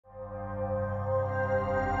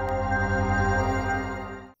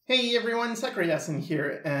Hey everyone, Sakurayasen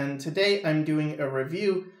here, and today I'm doing a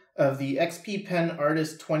review of the XP Pen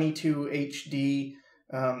Artist 22 HD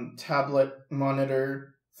tablet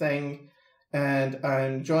monitor thing, and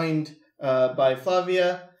I'm joined by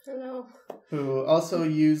Flavia. Hello. Who also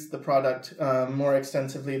used the product more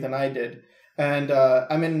extensively than I did. And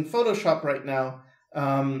I'm in Photoshop right now,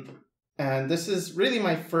 and this is really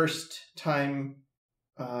my first time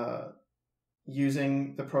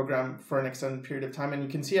using the program for an extended period of time, and you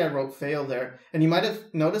can see I wrote fail there, and you might have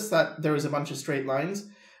noticed that there was a bunch of straight lines.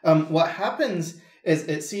 What happens is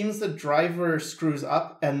it seems the driver screws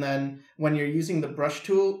up, and then when you're using the brush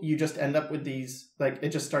tool, you just end up with these, like, it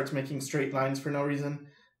just starts making straight lines for no reason.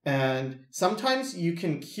 And sometimes you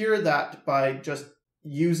can cure that by just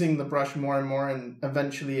using the brush more and more, and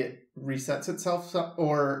eventually it resets itself,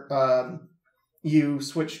 or you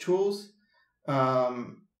switch tools,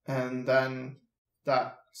 and then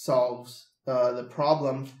that solves the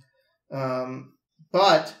problem.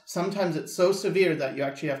 But sometimes it's so severe that you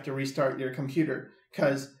actually have to restart your computer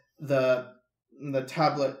because the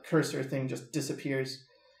tablet cursor thing just disappears.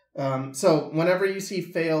 So whenever you see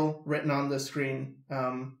fail written on the screen,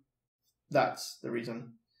 that's the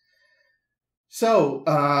reason. So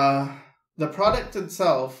the product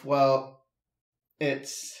itself, well,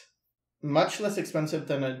 it's much less expensive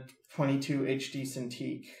than a 22 HD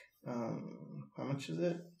Cintiq. How much is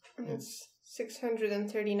it? It's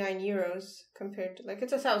 639 euros compared to, like,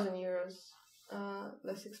 it's 1,000 euros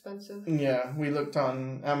less expensive. Yeah, we looked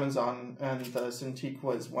on Amazon and the Cintiq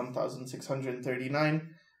was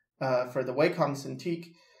 1,639 for the Wacom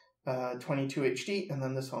Cintiq 22 HD, and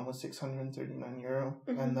then this one was 639 euro.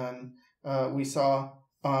 Mm-hmm. And then we saw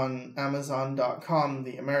on Amazon.com,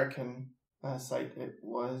 the American site, it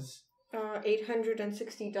was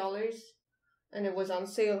 $860, and it was on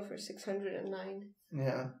sale for 609.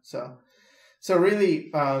 Yeah, so really,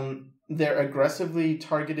 they're aggressively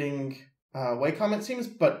targeting Wacom, it seems,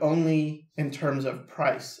 but only in terms of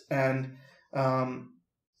price. And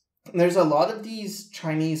there's a lot of these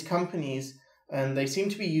Chinese companies, and they seem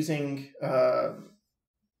to be using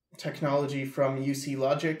technology from UC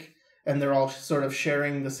Logic, and they're all sort of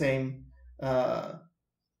sharing the same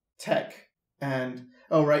tech. And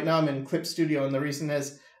right now I'm in Clip Studio, and the reason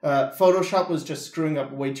is Photoshop was just screwing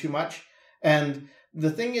up way too much. And the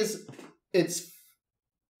thing is, it's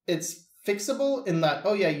fixable in that,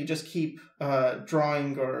 you just keep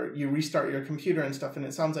drawing, or you restart your computer and stuff, and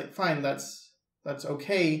it sounds like fine, that's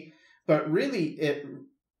okay. But really, it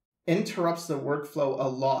interrupts the workflow a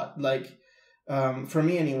lot. Like, for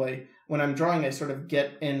me anyway, when I'm drawing, I sort of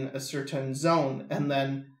get in a certain zone, and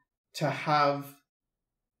then to have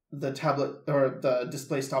the tablet or the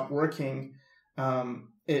display stop working,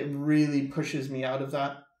 it really pushes me out of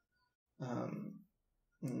that.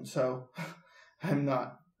 So I'm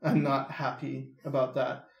not happy about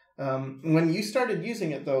that. When you started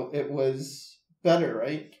using it, though, it was better,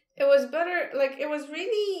 right? It was better. Like, it was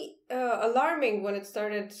really alarming when it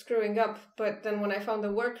started screwing up, but then when I found the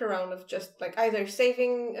workaround of just, like, either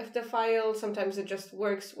saving of the file, sometimes it just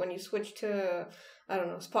works when you switch to, I don't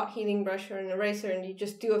know, spot healing brush or an eraser, and you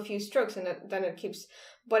just do a few strokes, and then it keeps.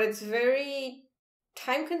 But it's very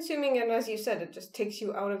time consuming, and as you said, it just takes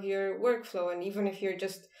you out of your workflow, and even if you're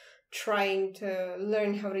just trying to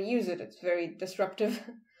learn how to use it, it's very disruptive.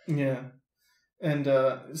 Yeah. And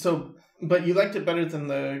but you liked it better than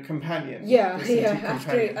the companion. Yeah.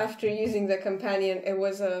 After using the companion, it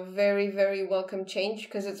was a very, very welcome change,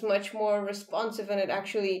 because it's much more responsive, and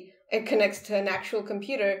it connects to an actual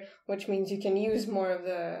computer, which means you can use more of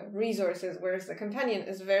the resources, whereas the companion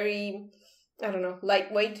is very, I don't know,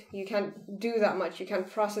 lightweight. You can't do that much. You can't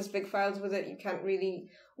process big files with it. You can't really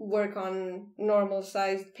work on normal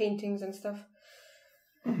sized paintings and stuff.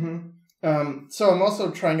 Mm-hmm. So I'm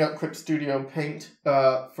also trying out Clip Studio Paint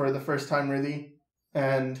for the first time, really,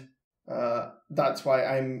 and that's why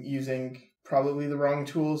I'm using probably the wrong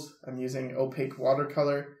tools. I'm using opaque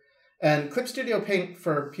watercolor. And Clip Studio Paint,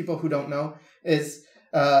 for people who don't know, is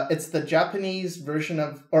it's the Japanese version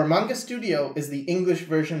of, or Manga Studio is the English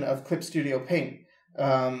version of Clip Studio Paint.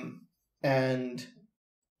 And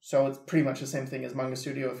so it's pretty much the same thing as Manga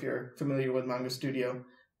Studio if you're familiar with Manga Studio.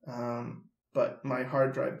 But my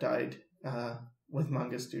hard drive died with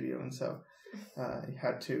Manga Studio, and so I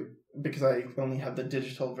had to, because I only have the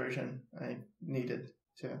digital version, I needed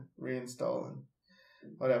to reinstall and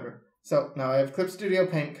whatever. So now I have Clip Studio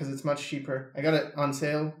Paint because it's much cheaper. I got it on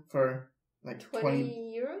sale for like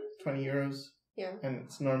 20 euros? 20 euros. Yeah. And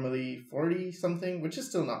it's normally 40 something, which is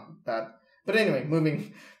still not bad. But anyway,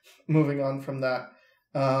 moving on from that.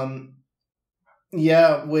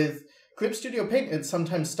 With Clip Studio Paint, it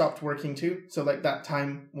sometimes stopped working too. So like that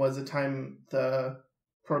time was a time the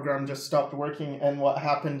program just stopped working, and what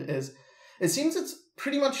happened is it seems it's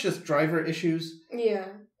pretty much just driver issues. Yeah,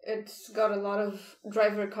 it's got a lot of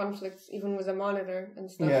driver conflicts even with the monitor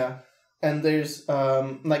and stuff. Yeah. And there's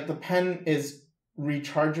like the pen is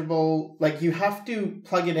rechargeable. Like you have to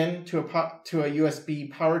plug it in to a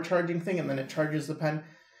USB power charging thing, and then it charges the pen.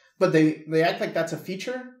 But they act like that's a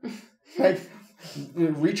feature. Like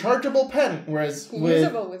rechargeable pen, whereas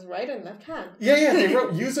usable with right and left hand. Yeah, they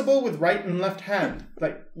wrote usable with right and left hand.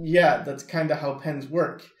 Like, yeah, that's kind of how pens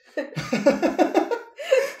work.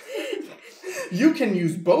 You can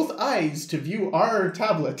use both eyes to view our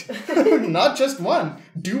tablet, not just one.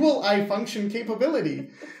 Dual eye function capability.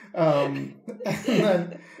 And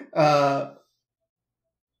then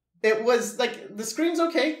it was like the screen's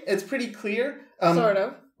okay. It's pretty clear. Sort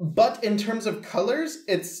of. But in terms of colors,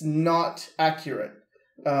 it's not accurate.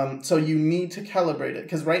 So you need to calibrate it,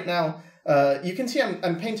 because right now you can see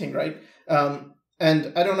I'm painting, right?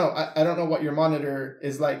 And I don't know. I don't know what your monitor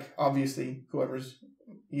is like. Obviously,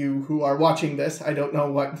 you who are watching this, I don't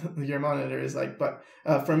know what your monitor is like. But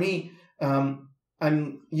for me,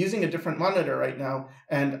 I'm using a different monitor right now,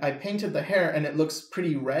 and I painted the hair, and it looks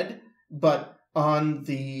pretty red. But on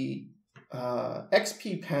the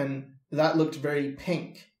XP pen, that looked very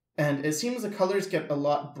pink. And it seems the colors get a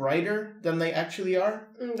lot brighter than they actually are.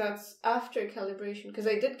 That's after calibration, because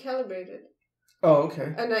I did calibrate it. Oh,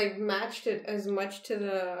 okay. And I matched it as much to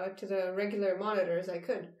the regular monitor as I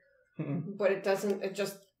could. Mm-hmm. But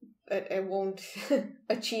it won't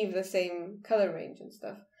achieve the same color range and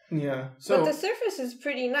stuff. Yeah. But the surface is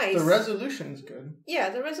pretty nice. The resolution's good. Yeah,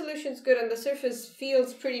 the resolution's good, and the surface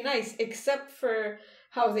feels pretty nice, except for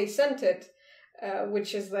how they sent it.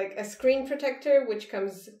 Which is like a screen protector, which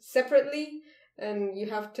comes separately, and you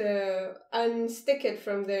have to unstick it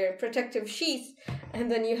from their protective sheath, and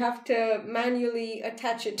then you have to manually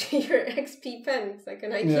attach it to your XP pen. It's like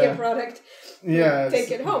an IKEA product. Yeah. Take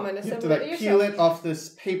it home and assemble it yourself. You have to peel it off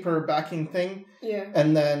this paper backing thing. Yeah.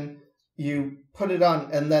 And then you put it on,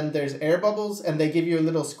 and then there's air bubbles, and they give you a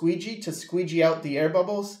little squeegee to squeegee out the air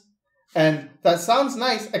bubbles. And that sounds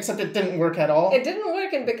nice, except it didn't work at all. It didn't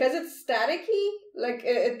work, and because it's staticky, like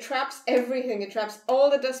it traps everything. It traps all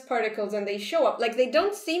the dust particles, and they show up. Like they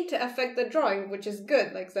don't seem to affect the drawing, which is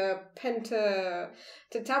good. Like the pen to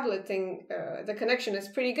tablet thing, the connection is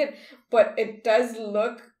pretty good, but it does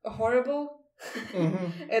look horrible.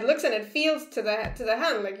 Mm-hmm. It looks and it feels to the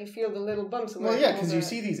hand, like you feel the little bumps. Well, yeah, because you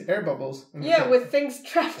see these air bubbles. Yeah, with things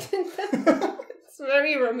trapped in them. It's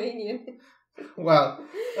very Romanian. Well,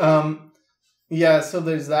 yeah, so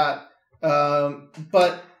there's that.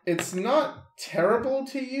 But it's not terrible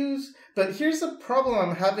to use. But here's a problem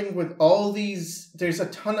I'm having with all these. There's a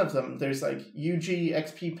ton of them. There's like UG,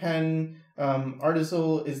 XP Pen,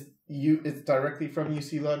 Artisil is directly from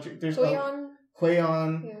UC Logic. There's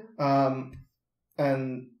Huion. Yeah.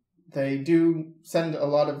 And they do send a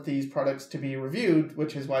lot of these products to be reviewed,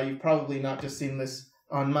 which is why you've probably not just seen this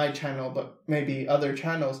on my channel, but maybe other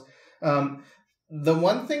channels. The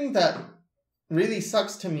one thing that really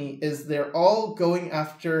sucks to me is they're all going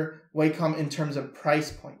after Wacom in terms of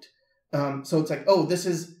price point. So it's like, oh, this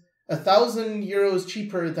is 1,000 euros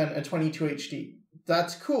cheaper than a 22 HD.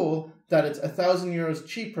 That's cool that it's 1,000 euros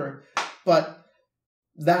cheaper, but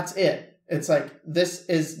that's it. It's like, this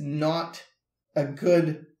is not a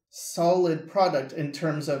good, solid product in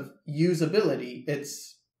terms of usability.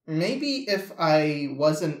 It's maybe if I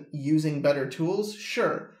wasn't using better tools,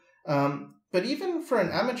 sure. But even for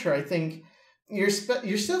an amateur, I think you're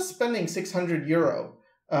still spending 600 euro.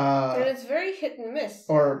 And it's very hit and miss.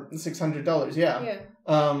 Or $600, yeah.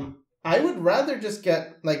 Yeah. I would rather just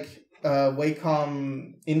get like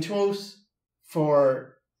Wacom Intuos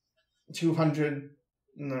for $200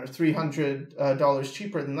 or $300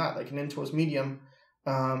 cheaper than that, like an Intuos Medium,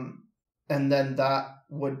 and then that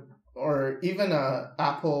would, or even a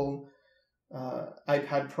Apple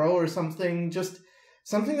iPad Pro or something, just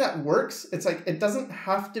something that works. It's like, it doesn't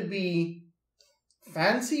have to be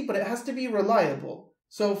fancy, but it has to be reliable.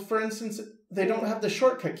 So, for instance, they don't have the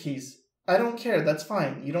shortcut keys. I don't care. That's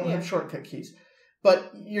fine. You don't have shortcut keys.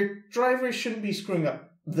 But your drivers shouldn't be screwing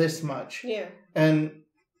up this much. Yeah. And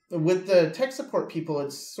with the tech support people,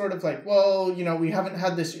 it's sort of like, well, you know, we haven't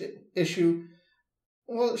had this issue.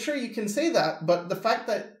 Well, sure, you can say that, but the fact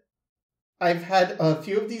that I've had a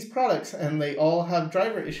few of these products and they all have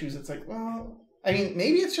driver issues, it's like, well, I mean,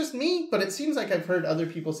 maybe it's just me, but it seems like I've heard other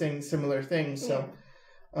people saying similar things. So,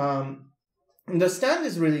 the stand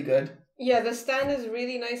is really good. Yeah, the stand is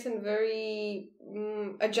really nice and very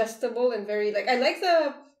adjustable and very, like, I like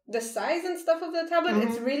the the size and stuff of the tablet.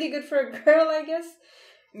 It's really good for a girl, I guess.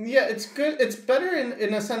 Yeah, it's good. It's better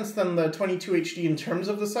in a sense than the 22HD in terms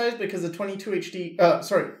of the size, because the 22HD,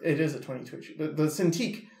 sorry, it is a 22HD. The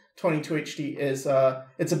Cintiq 22HD is,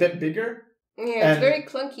 it's a bit bigger. Yeah, it's very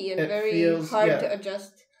clunky and very hard to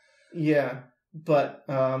adjust. Yeah, but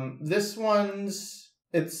this one's,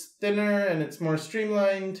 it's thinner and it's more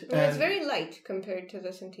streamlined. Yeah, it's very light compared to the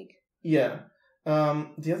Cintiq. Yeah.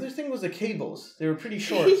 The other thing was the cables. They were pretty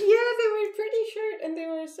short. Yeah, they were pretty short and they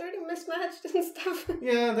were sort of mismatched and stuff.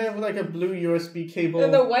 Yeah, they have like a blue USB cable.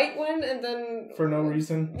 And the white one, and then... For no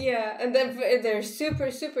reason. Yeah, and then they're super,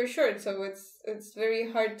 super short, so it's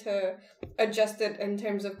very hard to adjust it in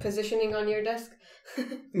terms of positioning on your desk.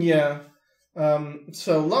 Yeah.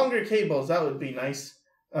 So longer cables, that would be nice.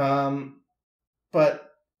 But...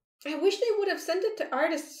 I wish they would have sent it to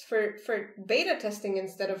artists for beta testing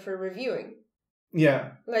instead of for reviewing. Yeah.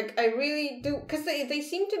 Like, I really do, because they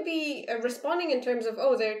seem to be responding in terms of,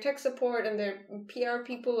 oh, their tech support and their PR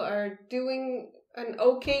people are doing an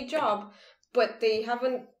okay job, but they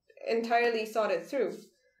haven't entirely thought it through.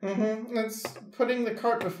 Mm-hmm. It's putting the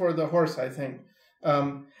cart before the horse, I think.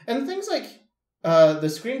 And things like the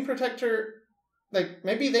screen protector, like,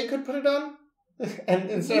 maybe they could put it on? And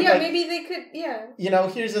instead of like, maybe they could, you know,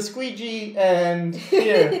 here's a squeegee and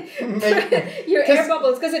here. Your air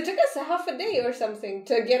bubbles, because it took us a half a day or something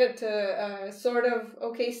to get it to sort of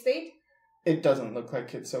okay state. It doesn't look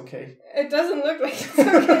like it's okay. It doesn't look like it's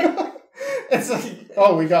okay. It's like,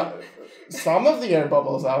 oh, we got some of the air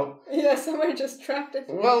bubbles out. Yeah, some are just trapped.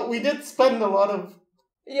 Well, we did spend a lot of...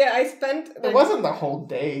 Yeah, I spent... It wasn't the whole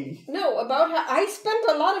day. No, I spent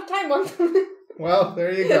a lot of time on them. Well,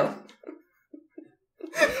 there you go.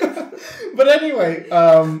 But anyway,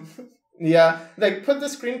 yeah, like put the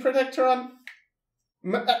screen protector on.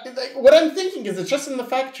 Like, what I'm thinking is it's just in the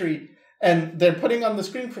factory and they're putting on the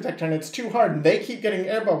screen protector and it's too hard and they keep getting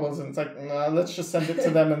air bubbles and it's like, nah, let's just send it to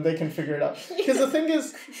them and they can figure it out. Because the thing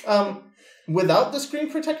is, without the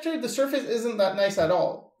screen protector, the surface isn't that nice at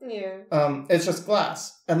all. Yeah. It's just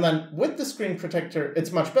glass. And then with the screen protector,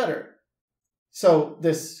 it's much better. So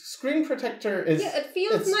this screen protector is... Yeah, it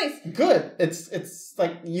feels nice. Good. It's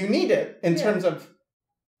like, you need it in terms of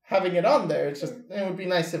having it on there. It's just, it would be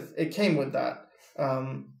nice if it came with that.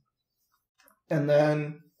 And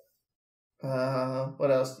then, what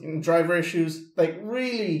else? Driver issues. Like,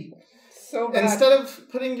 really... So bad. Instead of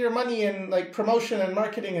putting your money in, like, promotion and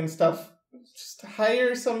marketing and stuff, just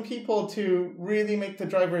hire some people to really make the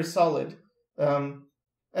drivers solid. And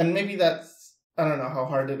maybe that's... I don't know how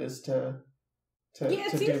hard it is to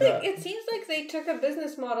it seems like they took a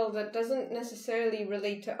business model that doesn't necessarily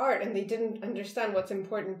relate to art, and they didn't understand what's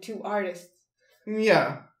important to artists.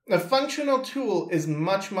 Yeah, a functional tool is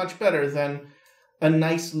much, much better than a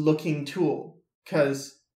nice looking tool.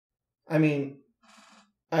 Because, I mean,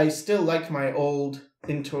 I still like my old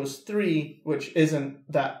Intuos 3, which isn't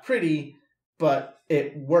that pretty, but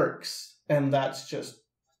it works, and that's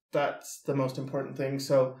the most important thing.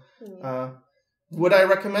 So, would I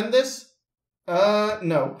recommend this?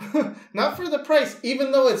 No. Not for the price,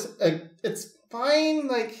 even though it's fine,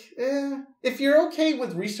 like, if you're okay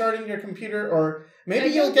with restarting your computer, or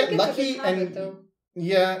maybe you'll get lucky and...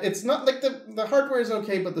 Yeah, it's not like the hardware is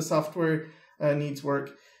okay, but the software needs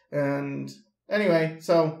work. And anyway,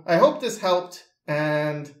 so I hope this helped,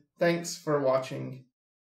 and thanks for watching.